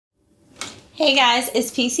Hey guys,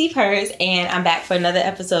 it's Purrs, and I'm back for another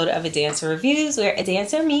episode of A Dancer Reviews, where a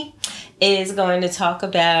dancer, me, is going to talk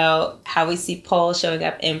about how we see pole showing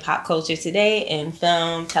up in pop culture today in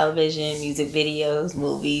film, television, music videos,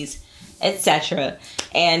 movies, etc.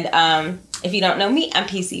 And if you don't know me, I'm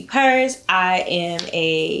Purrs. I am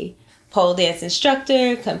a pole dance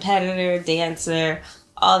instructor, competitor, dancer,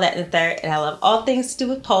 all that and the third, and I love all things to do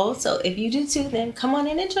with pole. So if you do too, then come on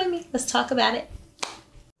in and join me. Let's talk about it.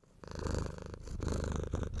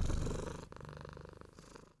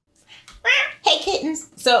 Hey kittens!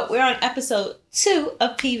 So we're on episode 2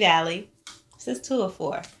 of P-Valley. Is this 2 or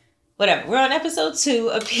 4? Whatever. We're on episode 2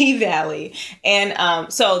 of P-Valley. And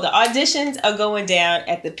so the auditions are going down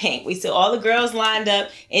at the Pynk. We saw all the girls lined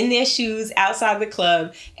up in their shoes outside the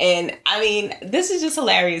club. And I mean, this is just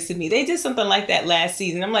hilarious to me. They did something like that last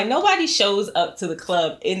season. I'm like, nobody shows up to the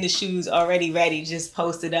club in the shoes already ready, just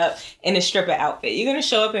posted up in a stripper outfit. You're going to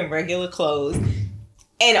show up in regular clothes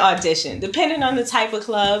and audition. Depending on the type of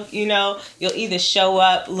club, you know, you'll either show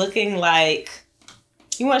up looking like,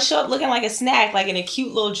 you want to show up looking like a snack, like in a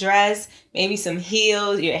cute little dress, maybe some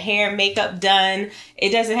heels, your hair and makeup done.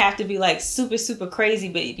 It doesn't have to be like super, super crazy,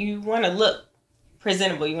 but you want to look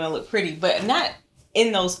presentable. You want to look pretty, but not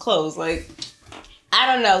in those clothes. Like, I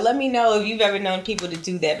don't know. Let me know if you've ever known people to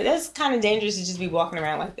do that, but that's kind of dangerous to just be walking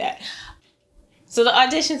around like that. So the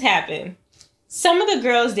auditions happen. Some of the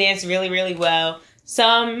girls dance really, really well.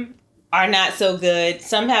 Some are not so good.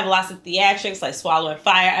 Some have lots of theatrics, like swallowing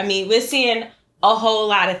fire. I mean, we're seeing a whole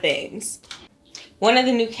lot of things. One of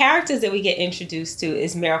the new characters that we get introduced to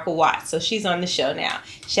is Miracle Watts. So she's on the show now.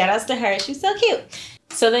 Shout outs to her. She's so cute.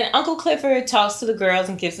 So then Uncle Clifford talks to the girls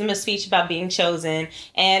and gives them a speech about being chosen.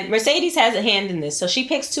 And Mercedes has a hand in this. So she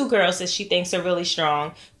picks 2 girls that she thinks are really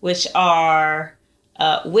strong, which are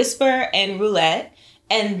Whisper and Roulette.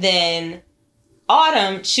 And then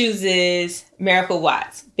Autumn chooses Miracle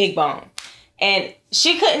Watts, Big Bone. And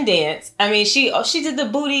she couldn't dance. I mean, she did the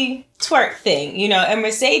booty twerk thing, you know, and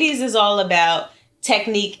Mercedes is all about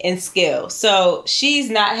technique and skill. So she's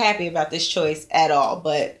not happy about this choice at all.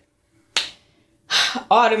 But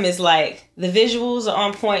Autumn is like, the visuals are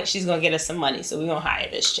on point. She's going to get us some money. So we're going to hire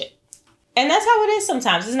this chick. And that's how it is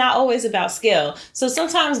sometimes. It's not always about skill. So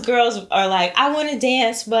sometimes girls are like, I want to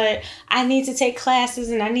dance, but I need to take classes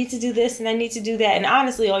and I need to do this and I need to do that. And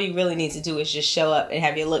honestly, all you really need to do is just show up and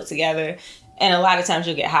have your look together. And a lot of times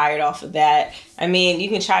you'll get hired off of that. I mean, you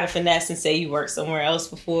can try to finesse and say you worked somewhere else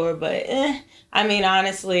before, but I mean,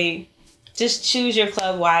 honestly, just choose your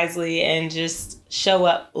club wisely and just show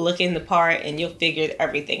up looking the part and you'll figure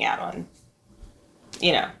everything out on,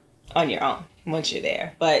 you know, on your own once you're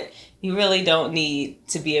there. But you really don't need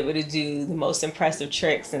to be able to do the most impressive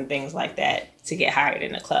tricks and things like that to get hired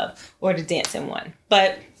in a club or to dance in one.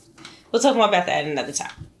 But we'll talk more about that another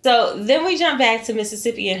time. So then we jump back to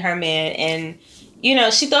Mississippi and her man. And, you know,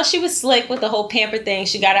 she thought she was slick with the whole pamper thing.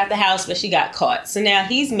 She got out the house, but she got caught. So now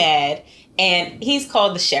he's mad and he's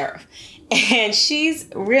called the sheriff. And she's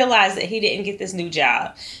realized that he didn't get this new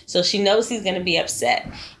job. So she knows he's going to be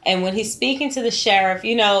upset. And when he's speaking to the sheriff,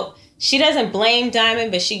 you know, she doesn't blame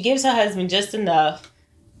Diamond, but she gives her husband just enough,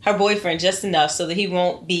 her boyfriend just enough so that he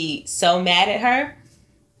won't be so mad at her.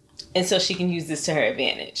 And so she can use this to her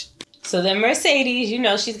advantage. So then Mercedes, you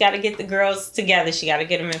know, she's got to get the girls together. She got to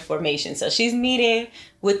get them in formation. So she's meeting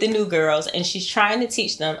with the new girls and she's trying to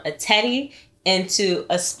teach them a teddy into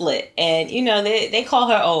a split. And, you know, they call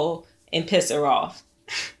her old and piss her off.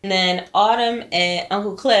 And then Autumn and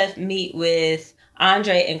Uncle Cliff meet with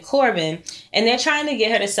Andre and Corbin, and they're trying to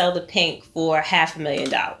get her to sell the Pynk for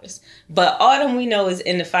 $500,000. But Autumn, we know, is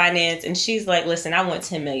into finance, and she's like, listen, I want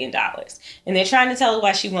 $10 million. And they're trying to tell her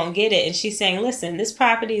why she won't get it. And she's saying, listen, this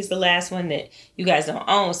property is the last one that you guys don't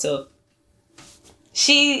own. So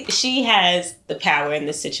she has the power in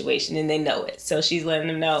this situation, and they know it. So she's letting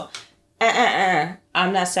them know,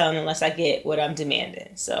 I'm not selling unless I get what I'm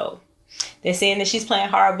demanding. So they're saying that she's playing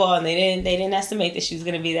hardball, and they didn't estimate that she was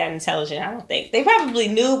going to be that intelligent. I don't think. They probably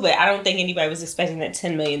knew, but I don't think anybody was expecting that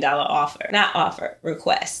 $10 million offer. Not offer,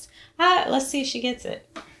 request. Let's see if she gets it.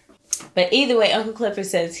 But either way, Uncle Clifford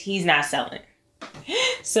says he's not selling.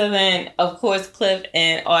 So then, of course, Cliff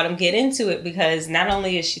and Autumn get into it because not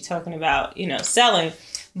only is she talking about, you know, selling,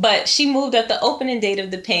 but she moved up the opening date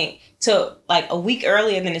of the Pynk to like a week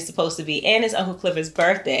earlier than it's supposed to be. And it's Uncle Clifford's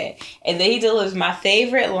birthday. And then he delivers my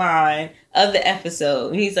favorite line of the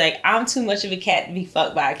episode. And he's like, I'm too much of a cat to be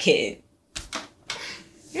fucked by a kid.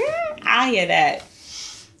 I hear that.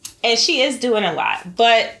 And she is doing a lot.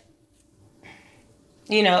 But,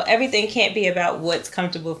 you know, everything can't be about what's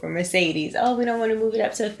comfortable for Mercedes. Oh, we don't want to move it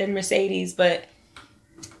up to offend Mercedes. But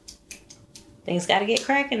things got to get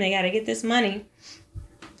cracking. They got to get this money.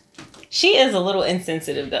 She is a little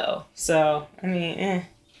insensitive though. So, I mean,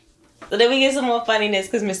 So then we get some more funniness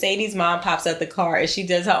because Mercedes' mom pops out the car and she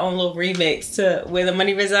does her own little remix to Where the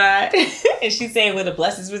Money Reside. And she's saying Where the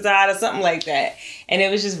Blessings Reside or something like that. And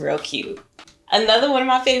it was just real cute. Another one of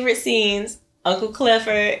my favorite scenes, Uncle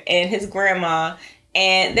Clifford and his grandma.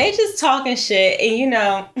 And they just talking shit. And you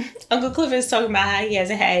know, Uncle Clifford is talking about how he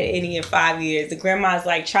hasn't had any in 5 years. The grandma's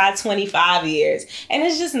like, try 25 years. And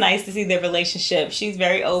it's just nice to see their relationship. She's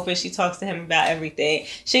very open. She talks to him about everything.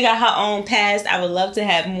 She got her own past. I would love to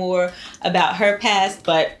have more about her past.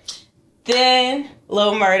 But then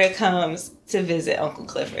Lil Murda comes to visit Uncle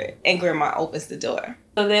Clifford. And Grandma opens the door.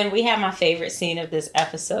 So then we have my favorite scene of this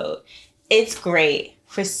episode. It's great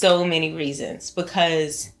for so many reasons.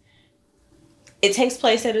 Because it takes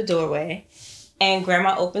place at a doorway, and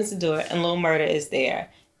Grandma opens the door, and Lil Murda is there.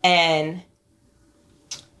 And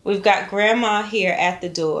we've got Grandma here at the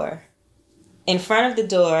door. In front of the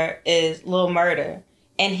door is Lil Murda,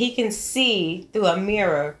 and he can see through a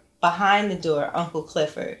mirror behind the door Uncle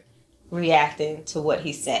Clifford reacting to what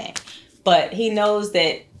he's saying. But he knows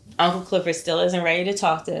that Uncle Clifford still isn't ready to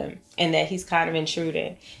talk to him, and that he's kind of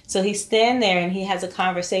intruding. So he's standing there, and he has a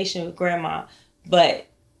conversation with Grandma, but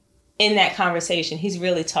in that conversation, he's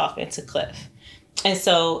really talking to Cliff. And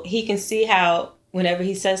so he can see how whenever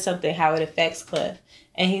he says something, how it affects Cliff.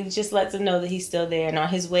 And he just lets him know that he's still there. And on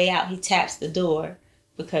his way out, he taps the door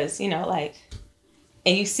because, you know, like,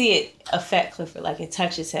 and you see it affect Clifford, like it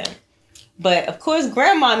touches him. But of course,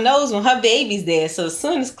 Grandma knows when her baby's there. So as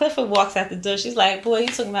soon as Clifford walks out the door, she's like, boy, you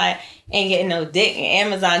talking about ain't getting no dick. And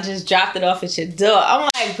Amazon just dropped it off at your door. I'm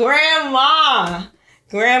like, Grandma.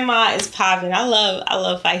 Grandma is popping. I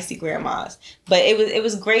love feisty grandmas. But it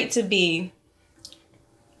was great to be.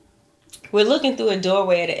 We're looking through a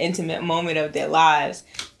doorway at an intimate moment of their lives,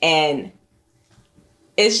 and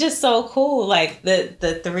it's just so cool. Like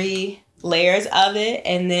the 3 layers of it,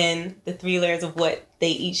 and then the 3 layers of what they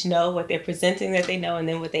each know, what they're presenting that they know, and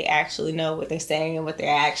then what they actually know, what they're saying, and what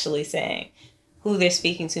they're actually saying. Who they're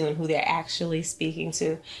speaking to and who they're actually speaking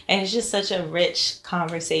to. And it's just such a rich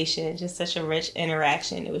conversation, just such a rich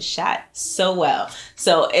interaction. It was shot so well.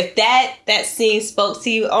 So if that scene spoke to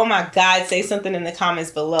you, oh my God, say something in the comments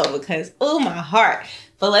below because, oh my heart.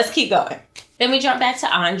 But let's keep going. Then we jump back to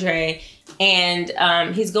Andre,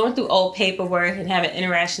 and he's going through old paperwork and having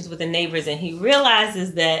interactions with the neighbors, and he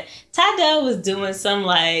realizes that Tydell was doing some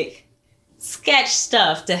like sketch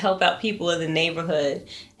stuff to help out people in the neighborhood.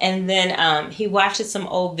 And then he watches some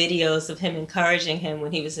old videos of him encouraging him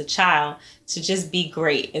when he was a child to just be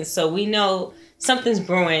great. And so we know something's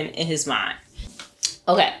brewing in his mind.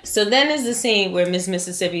 Okay, so then there's the scene where Miss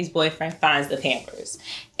Mississippi's boyfriend finds the Pampers.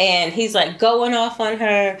 And he's like going off on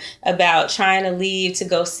her about trying to leave to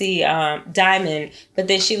go see Diamond. But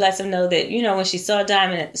then she lets him know that, you know, when she saw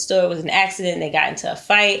Diamond at the store, it was an accident. They got into a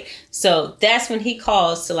fight. So that's when he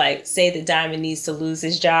calls to like say that Diamond needs to lose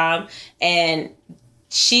his job. And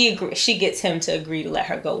she gets him to agree to let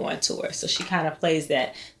her go on tour. So she kind of plays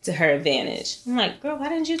that to her advantage. I'm like, girl, why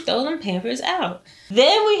didn't you throw them Pampers out?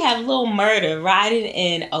 Then we have Lil Murda riding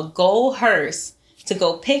in a gold hearse to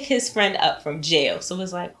go pick his friend up from jail. So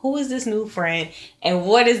it's like, who is this new friend? And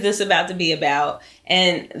what is this about to be about?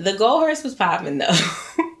 And the gold hearse was popping though.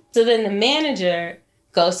 So then the manager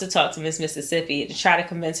goes to talk to Miss Mississippi to try to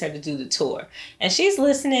convince her to do the tour. And she's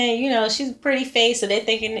listening, you know, she's a pretty face, so they're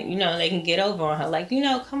thinking, you know, they can get over on her. Like, you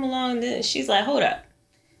know, come along. And she's like, hold up.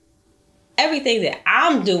 Everything that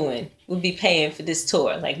I'm doing would be paying for this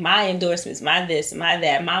tour. Like, my endorsements, my this, my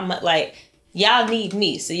that, like, y'all need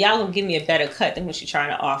me. So y'all gonna give me a better cut than what you're trying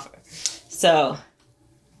to offer. So,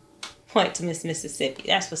 point to Miss Mississippi.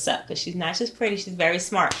 That's what's up, because she's not just pretty, she's very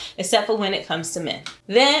smart, except for when it comes to men.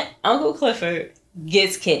 Then Uncle Clifford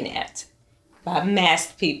gets kidnapped by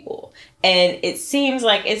masked people. And it seems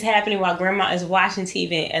like it's happening while Grandma is watching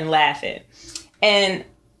TV and laughing. And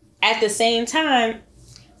at the same time,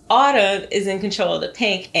 Autumn is in control of the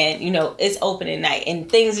Pynk, and, you know, it's opening night.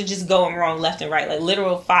 And things are just going wrong left and right. Like,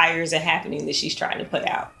 literal fires are happening that she's trying to put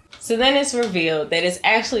out. So then it's revealed that it's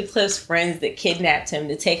actually Cliff's friends that kidnapped him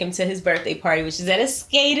to take him to his birthday party, which is at a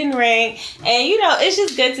skating rink. And, you know, it's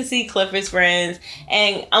just good to see Clifford's friends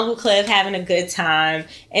and Uncle Cliff having a good time.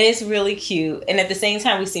 And it's really cute. And at the same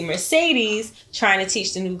time, we see Mercedes trying to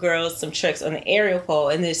teach the new girls some tricks on the aerial pole.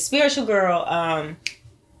 And this spiritual girl,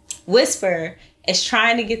 Whisper, is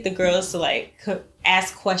trying to get the girls to, like,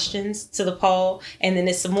 ask questions to the pole. And then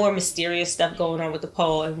there's some more mysterious stuff going on with the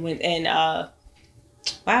pole.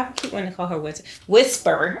 Why I keep wanting to call her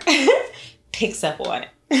Whisper picks up on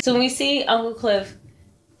it. So when we see Uncle Cliff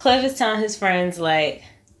is telling his friends, like,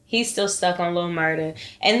 He's still stuck on Lil Murda.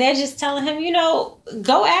 And they're just telling him, you know,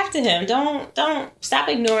 go after him. Don't stop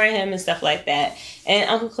ignoring him and stuff like that. And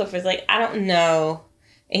Uncle Clifford's like, I don't know.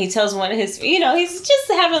 And he tells one of his, you know, he's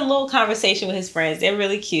just having a little conversation with his friends. They're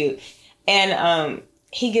really cute. And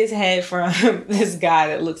he gets head from this guy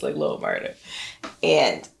that looks like Lil Murda.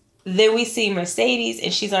 And then we see Mercedes,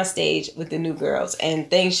 and she's on stage with the new girls,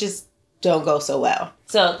 and things just don't go so well.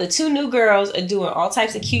 So the two new girls are doing all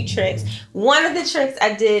types of cute tricks. One of the tricks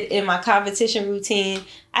I did in my competition routine,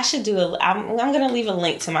 I'm going to leave a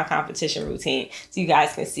link to my competition routine so you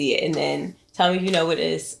guys can see it, and then tell me if you know what it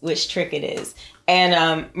is, which trick it is.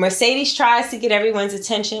 And Mercedes tries to get everyone's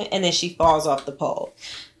attention, and then she falls off the pole.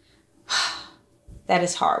 That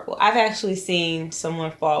is horrible. I've actually seen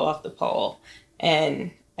someone fall off the pole,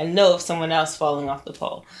 and I know of someone else falling off the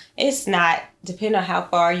pole. It's not, depending on how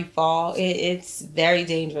far you fall, it's very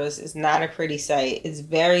dangerous. It's not a pretty sight. It's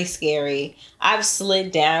very scary. I've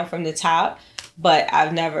slid down from the top, but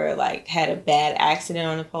I've never like had a bad accident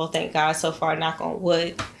on the pole. Thank God so far, knock on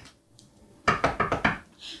wood.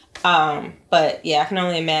 But yeah, I can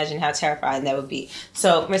only imagine how terrifying that would be.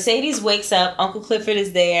 So Mercedes wakes up. Uncle Clifford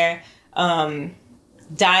is there.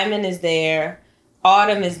 Diamond is there.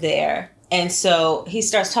 Autumn is there. And so he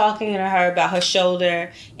starts talking to her about her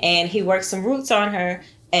shoulder, and he works some roots on her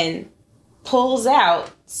and pulls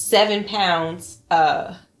out 7 pounds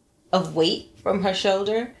of weight from her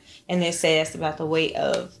shoulder. And they say that's about the weight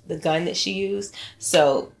of the gun that she used.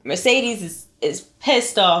 So Mercedes is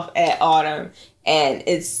pissed off at Autumn, and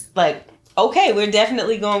it's like, okay, we're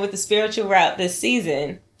definitely going with the spiritual route this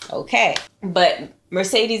season. Okay. But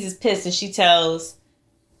Mercedes is pissed, and she tells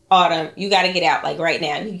Autumn, you got to get out like right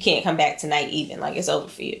now. You can't come back tonight even. Like, it's over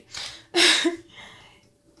for you.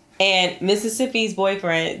 And Mississippi's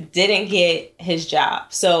boyfriend didn't get his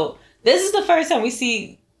job. So this is the first time we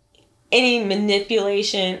see any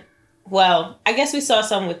manipulation. Well, I guess we saw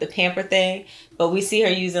some with the pamper thing, but we see her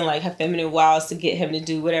using like her feminine wiles to get him to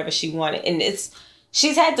do whatever she wanted. And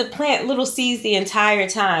she's had to plant little seeds the entire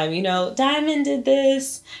time. You know, Diamond did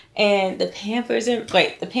this, and the Pampers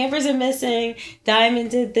are missing.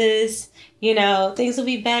 Diamond did this. You know, things will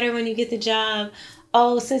be better when you get the job.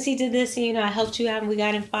 Oh, since he did this, you know, I helped you out and we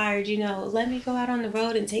got him fired. You know, let me go out on the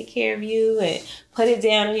road and take care of you and put it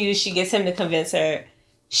down on you. She gets him to convince her.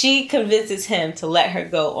 She convinces him to let her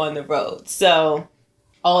go on the road. So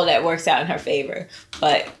all that works out in her favor.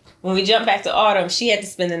 But when we jump back to Autumn, she had to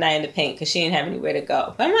spend the night in the Pynk because she didn't have anywhere to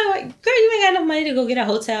go. But I'm like, girl, you ain't got enough money to go get a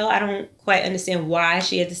hotel. I don't quite understand why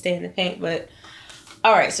she had to stay in the Pynk. But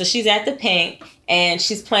all right, so she's at the Pynk, and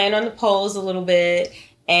she's playing on the poles a little bit.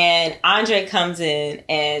 And Andre comes in,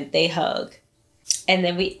 and they hug. And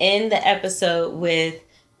then we end the episode with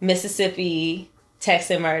Mississippi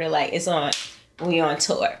texting Murda like, it's on. We on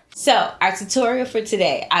tour. So our tutorial for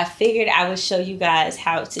today, I figured I would show you guys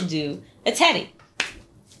how to do a teddy.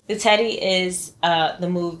 The teddy is the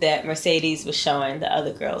move that Mercedes was showing the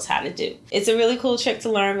other girls how to do. It's a really cool trick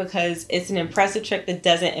to learn because it's an impressive trick that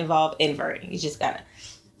doesn't involve inverting. You just gotta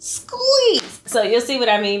squeeze. So you'll see what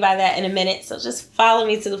I mean by that in a minute. So just follow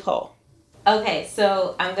me to the pole. Okay,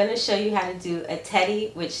 so I'm going to show you how to do a teddy,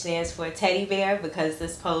 which stands for teddy bear, because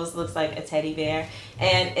this pose looks like a teddy bear.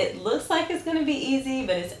 And it looks like it's going to be easy,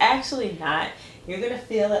 but it's actually not. You're going to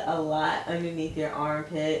feel it a lot underneath your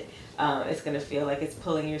armpit. It's going to feel like it's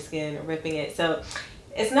pulling your skin or ripping it. So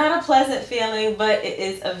it's not a pleasant feeling, but it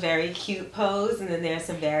is a very cute pose. And then there's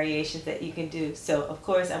some variations that you can do. So, of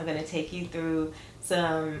course, I'm going to take you through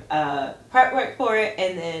some prep work for it,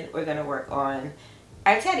 and then we're going to work on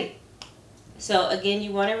our teddy. So again,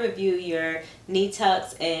 you want to review your knee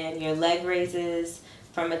tucks and your leg raises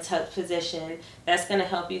from a tucked position. That's going to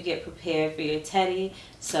help you get prepared for your teddy.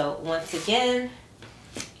 So once again,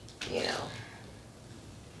 you know,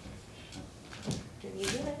 can you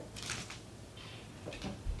do it?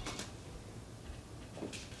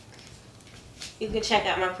 You can check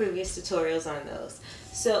out my previous tutorials on those.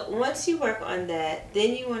 So once you work on that,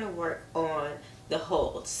 then you want to work on the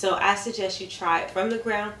hold. So I suggest you try it from the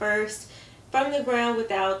ground first. From the ground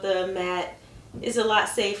without the mat is a lot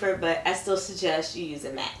safer, but I still suggest you use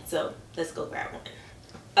a mat. So let's go grab one.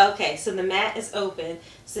 Okay, so the mat is open.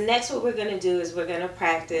 So next what we're going to do is we're going to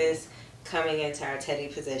practice coming into our teddy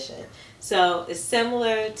position. So it's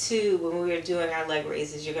similar to when we were doing our leg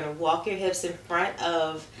raises. You're going to walk your hips in front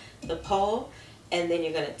of the pole, and then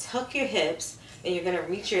you're going to tuck your hips, and you're going to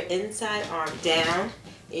reach your inside arm down,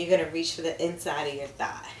 and you're going to reach for the inside of your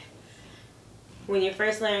thigh. When you're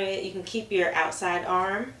first learning it, you can keep your outside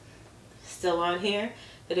arm still on here,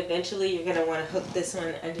 but eventually you're going to want to hook this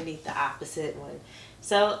one underneath the opposite one.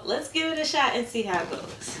 So let's give it a shot and see how it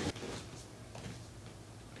goes.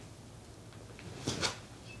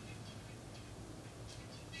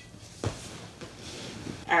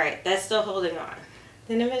 All right, that's still holding on.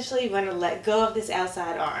 Then eventually you're going to let go of this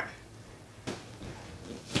outside arm.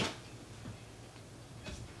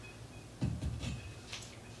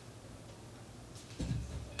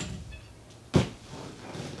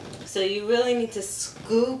 So you really need to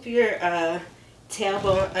scoop your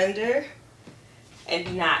tailbone under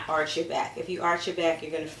and not arch your back. If you arch your back,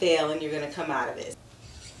 you're going to fail and you're going to come out of it.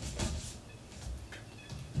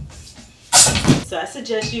 So I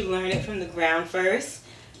suggest you learn it from the ground first.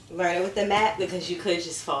 Learn it with the mat, because you could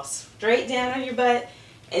just fall straight down on your butt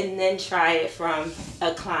and then try it from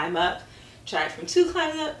a climb up. Try it from 2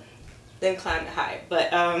 climbs up, then climb it higher.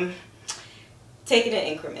 But take it in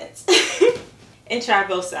increments and try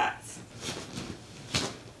both sides.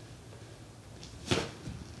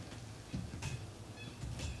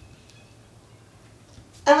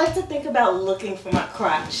 I like to think about looking for my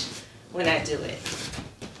crotch when I do it.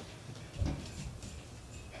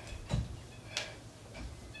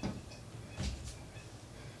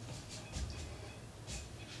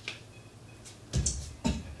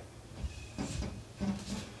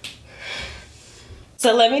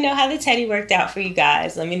 So let me know how the teddy worked out for you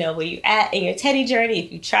guys. Let me know where you're at in your teddy journey.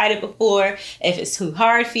 If you tried it before, if it's too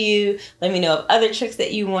hard for you, let me know of other tricks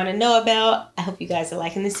that you want to know about. I hope you guys are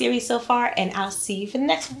liking the series so far, and I'll see you for the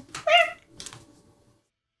next one.